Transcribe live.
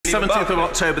17th of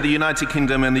October, the United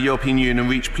Kingdom and the European Union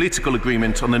reached political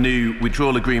agreement on the new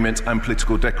withdrawal agreement and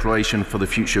political declaration for the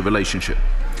future relationship.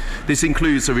 This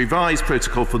includes a revised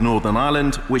protocol for Northern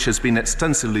Ireland, which has been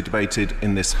extensively debated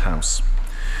in this House.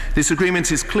 This agreement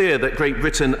is clear that Great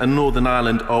Britain and Northern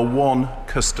Ireland are one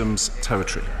customs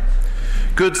territory.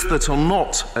 Goods that are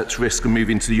not at risk of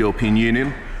moving to the European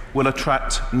Union will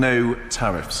attract no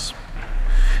tariffs.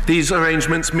 These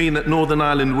arrangements mean that Northern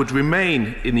Ireland would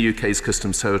remain in the UK's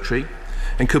customs territory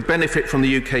and could benefit from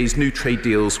the UK's new trade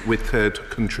deals with third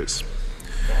countries.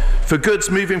 For goods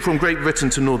moving from Great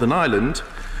Britain to Northern Ireland,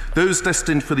 those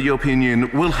destined for the European Union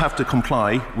will have to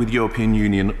comply with European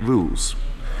Union rules.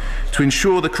 To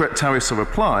ensure the correct tariffs are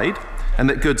applied and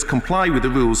that goods comply with the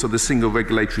rules of the single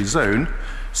regulatory zone,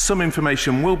 some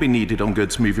information will be needed on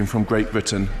goods moving from Great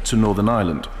Britain to Northern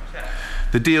Ireland.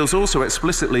 The deals also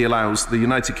explicitly allows the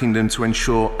United Kingdom to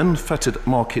ensure unfettered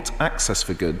market access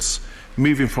for goods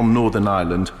moving from Northern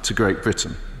Ireland to Great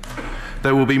Britain.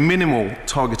 There will be minimal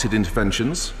targeted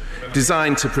interventions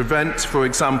designed to prevent, for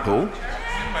example,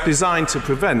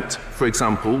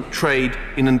 trade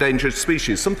in endangered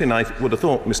species, something I would have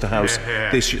thought, Mr.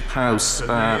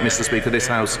 Speaker, this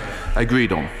House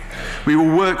agreed on. We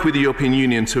will work with the European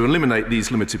Union to eliminate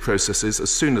these limited processes as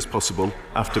soon as possible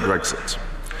after Brexit.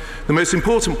 The most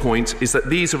important point is that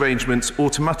these arrangements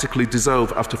automatically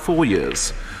dissolve after 4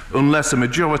 years unless a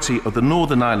majority of the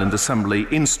Northern Ireland Assembly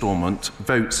in Stormont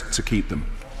votes to keep them.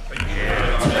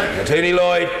 Continue,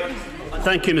 Lloyd.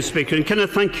 Thank you, Mr. Speaker, and can I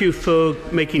thank you for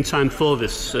making time for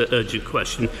this urgent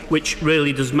question, which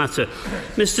really does matter.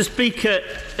 Mr. Speaker,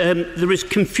 there is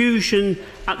confusion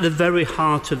at the very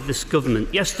heart of this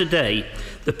government. Yesterday,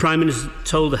 the Prime Minister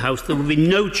told the House there will be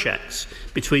no checks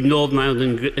between Northern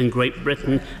Ireland and Great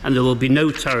Britain, and there will be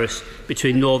no tariffs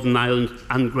between Northern Ireland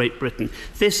and Great Britain.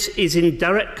 This is in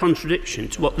direct contradiction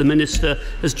to what the Minister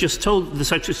has just told, the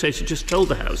Secretary of State has just told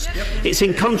the House. It's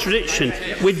in contradiction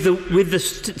with the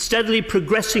steadily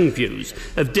progressing views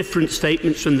of different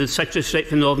statements from the Secretary of State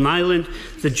for Northern Ireland,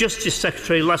 the Justice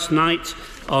Secretary last night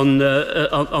on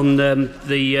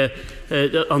the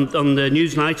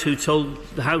Newsnight, who told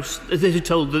the House, who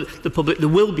told the public there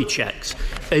will be checks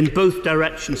in both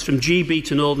directions, from GB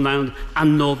to Northern Ireland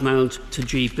and Northern Ireland to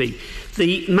GB.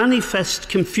 The manifest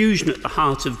confusion at the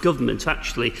heart of government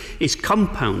actually is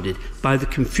compounded by the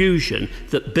confusion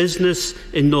that business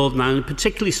in Northern Ireland,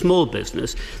 particularly small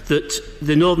business, that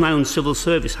the Northern Ireland Civil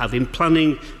Service have in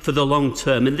planning for the long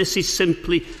term, and this is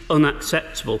simply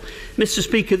unacceptable. Mr.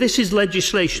 Speaker, this is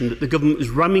legislation that the government was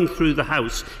ramming through the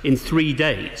House in 3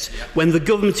 days, when the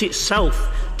government itself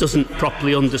doesn't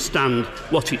properly understand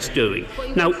what it's doing.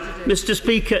 Now, Mr.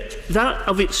 Speaker, that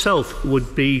of itself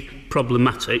would be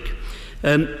problematic.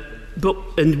 And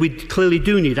we clearly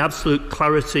do need absolute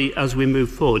clarity as we move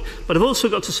forward. But I've also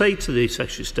got to say to the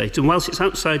Secretary of State, and whilst it's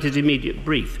outside his immediate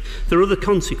brief, there are other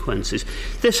consequences.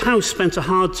 This House spent a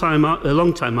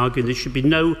long time arguing there should be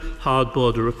no hard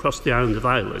border across the island of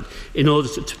Ireland in order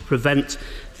to prevent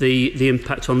the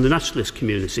impact on the nationalist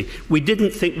community. We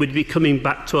didn't think we'd be coming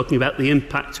back talking about the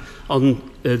impact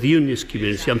on the unionist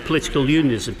community, on political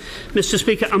unionism. Mr.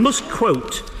 Speaker, I must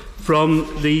quote from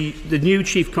the new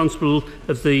Chief Constable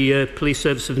of the Police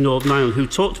Service of Northern Ireland, who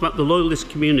talked about the loyalist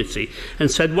community and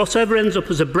said, whatever ends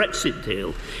up as a Brexit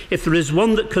deal, if there is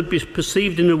one that could be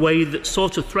perceived in a way that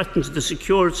sort of threatens the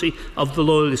security of the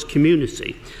loyalist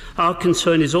community, our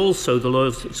concern is also the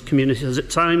loyalist community has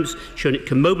at times shown it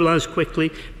can mobilise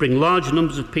quickly, bring large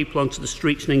numbers of people onto the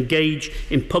streets and engage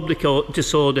in public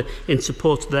disorder in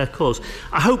support of their cause.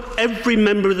 I hope every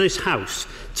member of this House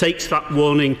takes that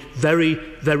warning very,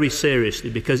 very seriously,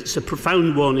 because it's a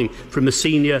profound warning from a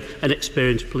senior and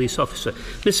experienced police officer.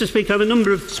 Mr. Speaker, I have a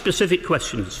number of specific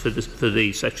questions for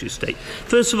the Secretary of State.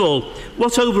 First of all,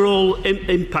 what overall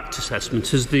impact assessment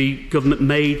has the government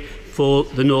made for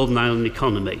the Northern Ireland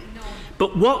economy?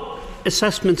 But what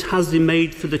assessment has they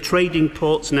made for the trading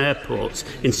ports and airports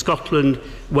in Scotland,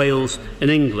 Wales and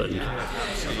England?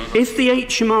 If the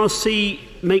HMRC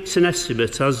makes an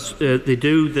estimate, as they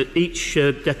do, that each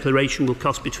declaration will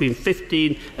cost between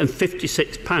 £15 and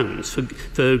 £56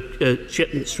 for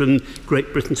shipments from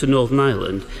Great Britain to Northern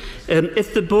Ireland,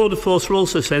 if the Border Force are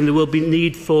also saying there will be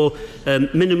need for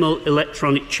minimal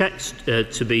electronic checks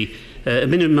to be a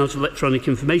minimum amount of electronic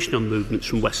information on movements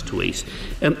from west to east.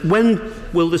 When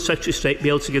will the Secretary of State be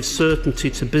able to give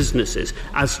certainty to businesses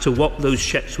as to what those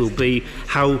checks will be,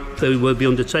 how they will be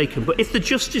undertaken? But if the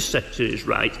Justice Secretary is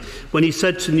right when he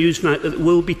said to Newsnight that there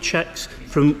will be checks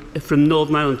from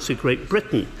Northern Ireland to Great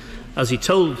Britain, as he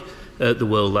told the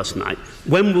world last night.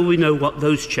 When will we know what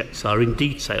those checks are in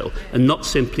detail and not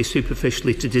simply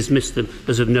superficially to dismiss them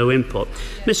as of no import?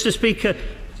 Mr Speaker,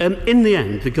 in the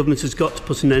end, the government has got to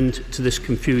put an end to this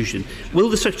confusion. Will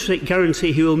the Secretary of State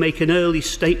guarantee he will make an early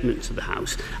statement to the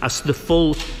House as to the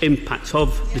full impact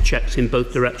of the checks in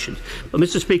both directions? But,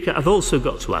 Mr Speaker, I've also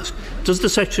got to ask, does the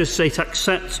Secretary of State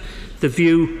accept the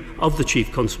view of the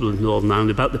Chief Constable of Northern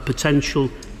Ireland about the potential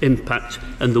impact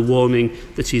and the warning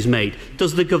that he's made?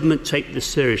 Does the government take this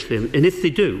seriously? And if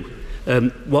they do,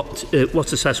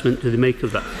 what assessment do they make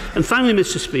of that? And finally,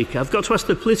 Mr Speaker, I've got to ask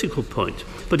the political point,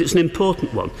 but it's an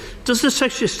important one. Does the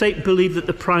Secretary of State believe that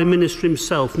the Prime Minister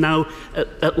himself now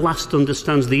at last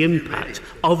understands the impact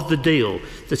of the deal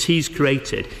that he's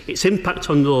created, its impact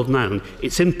on Northern Ireland,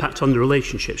 its impact on the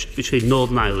relationships between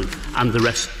Northern Ireland and the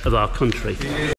rest of our country?